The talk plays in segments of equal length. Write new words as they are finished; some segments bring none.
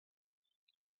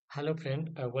Hello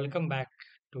friend, welcome back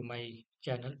to my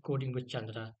channel Coding with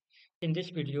Chandra. In this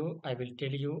video, I will tell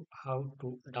you how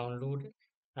to download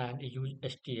and use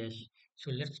STS.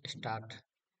 So let's start.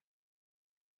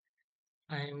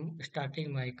 I'm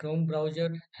starting my Chrome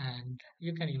browser and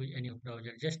you can use any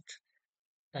browser. Just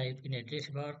type in address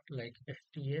bar like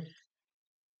STS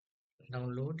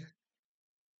download.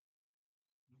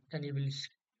 Then you will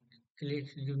click,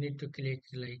 you need to click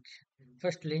like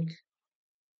first link.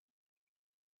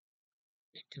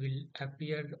 It will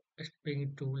appear a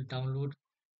Spring Tool download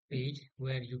page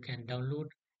where you can download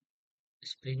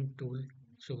Spring Tool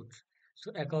suits.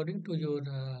 So according to your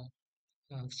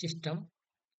system,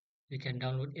 you can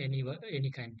download any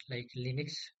kind like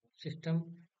Linux system,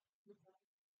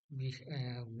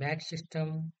 Mac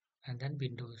system, and then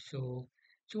Windows. So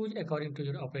choose according to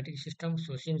your operating system.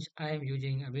 So since I am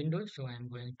using a Windows, so I am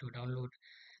going to download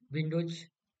Windows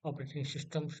operating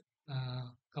systems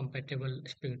compatible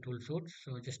Spring Tool suite.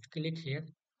 So just click here.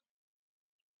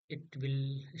 It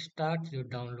will start your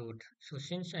download. So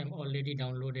since I'm already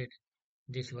downloaded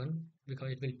this one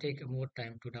because it will take more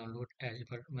time to download as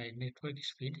per my network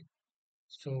speed.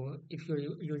 So if you're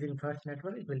using fast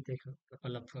network, it will take a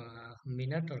couple of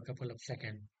minutes or couple of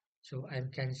seconds. So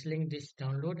I'm canceling this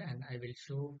download and I will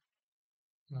show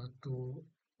to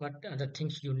what other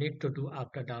things you need to do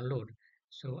after download.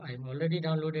 So I'm already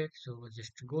downloaded. So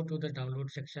just go to the download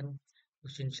section.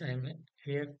 Since I'm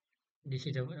here, this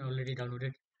is already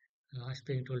downloaded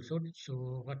Spring Tool suite.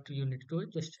 So what you need to do,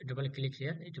 just double click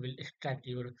here. It will extract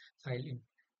your file in.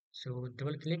 So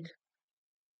double click.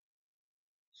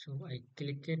 So I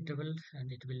click it double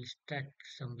and it will extract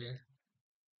somewhere.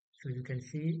 So you can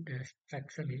see the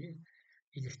extraction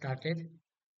is started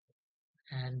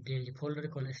and there is a folder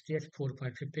called STS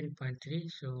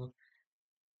 4.15.3. So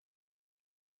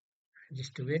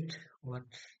just wait what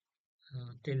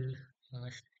till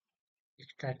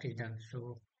extract is done.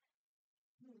 So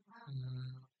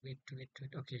wait.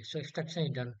 Okay, so extraction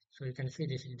is done. So you can see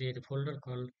this is there a folder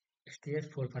called STS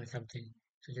 4 point something.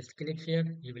 So just click here,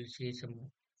 you will see some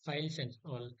files and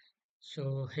all.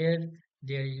 So here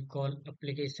there you call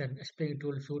application Spring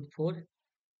Tool Suite 4.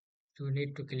 So you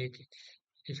need to click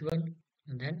this one,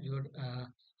 and then your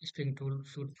Spring Tool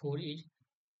Suite 4 is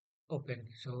open.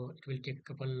 So it will take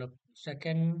a couple of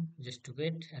seconds just to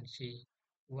wait and see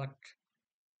what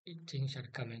things are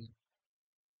coming.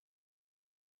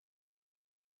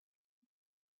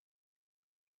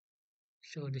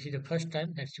 So this is the first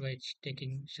time, that's why it's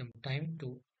taking some time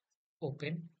to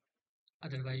open.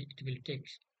 Otherwise, it will take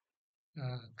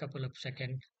a couple of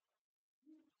seconds.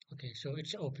 Okay, so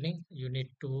it's opening. You need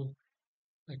to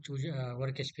choose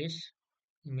workspace.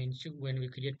 Means when we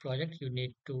create project, you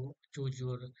need to choose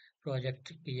your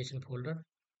project creation folder.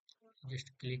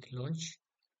 Just click launch.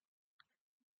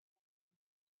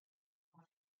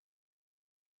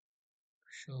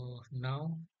 So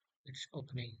now it's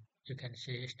opening. You can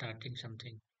say starting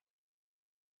something.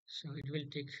 So it will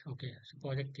take, okay, so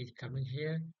project is coming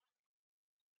here.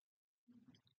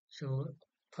 So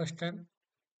first time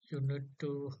you need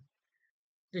to,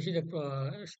 this is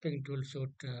a Spring Tool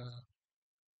Suite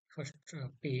first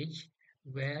page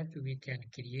where we can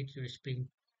create your Spring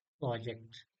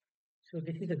project. So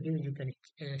this is a view you can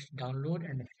download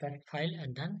and extract file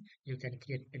and then you can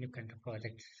create any kind of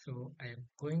project. So I am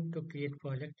going to create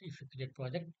project. If you create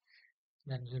project,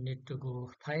 then you need to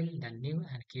go file, then new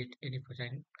and create any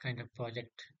project, kind of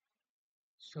project.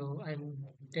 So I'm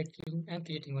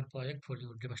creating one project for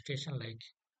your demonstration like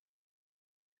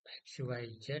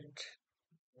XYZ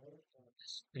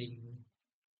Spring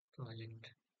project.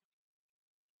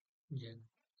 Yeah.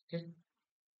 Okay.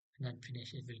 And then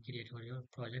finish it will create for your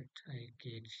project. I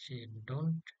create say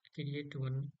don't create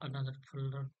one another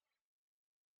folder.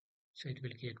 So it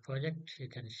will create project. You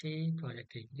can see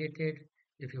project is created.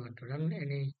 If you want to run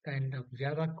any kind of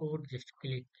Java code, just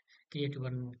click create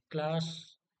one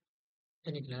class,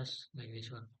 any class like this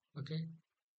one. Okay.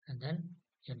 And then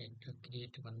you need to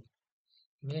create one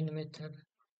main method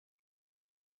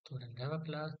to run Java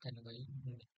class. Then we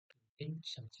need to print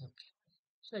something.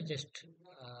 So I just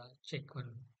check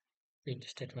one print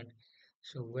statement.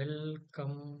 So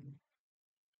welcome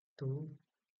to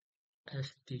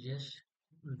STS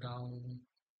down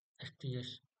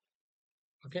STS.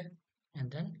 Okay. And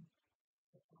then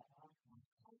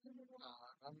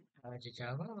run as a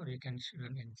Java or you can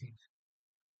run anything.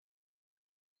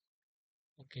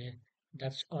 Okay,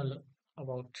 that's all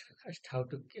about how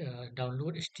to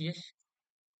download STS.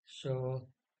 So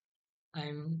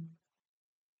I'm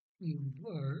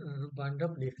wound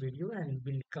up this video and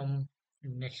will come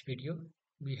in next video.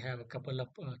 We have a couple of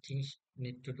things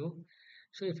need to do.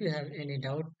 So if you have any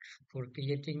doubt for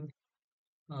creating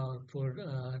or for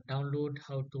download,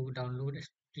 how to download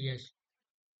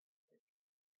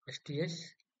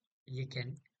STS, you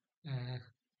can uh,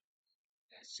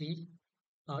 see.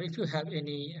 If you have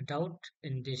any doubt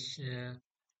in this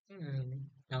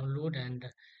download and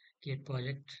create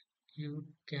project, you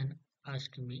can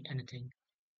ask me anything.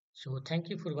 So thank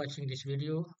you for watching this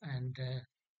video and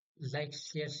like,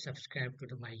 share, subscribe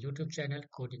to my YouTube channel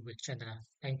Coding with Chandra.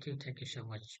 Thank you so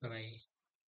much. Bye bye.